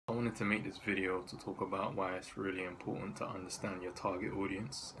wanted to make this video to talk about why it's really important to understand your target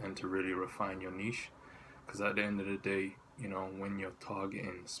audience and to really refine your niche. Because at the end of the day, when you're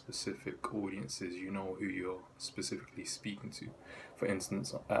targeting specific audiences, you know who you're specifically speaking to. For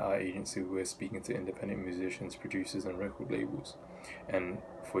instance, at our agency, we're speaking to independent musicians, producers, and record labels. And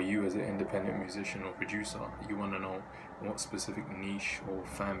for you as an independent musician or producer, you want to know what specific niche or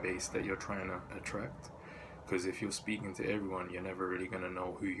fan base that you're trying to attract. Because if you're speaking to everyone, you're never really going to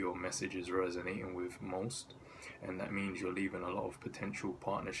know who your message is resonating with most, and that means you're leaving a lot of potential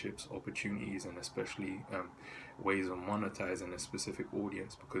partnerships, opportunities, and especially ways of monetizing a specific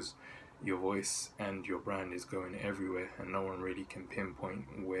audience, because your voice and your brand is going everywhere and no one really can pinpoint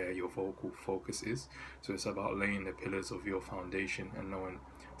where your vocal focus is. So it's about laying the pillars of your foundation and knowing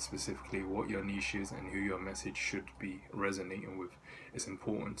specifically what your niche is and who your message should be resonating with. It's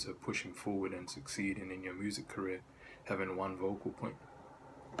important to pushing forward and succeeding in your music career, having one vocal point.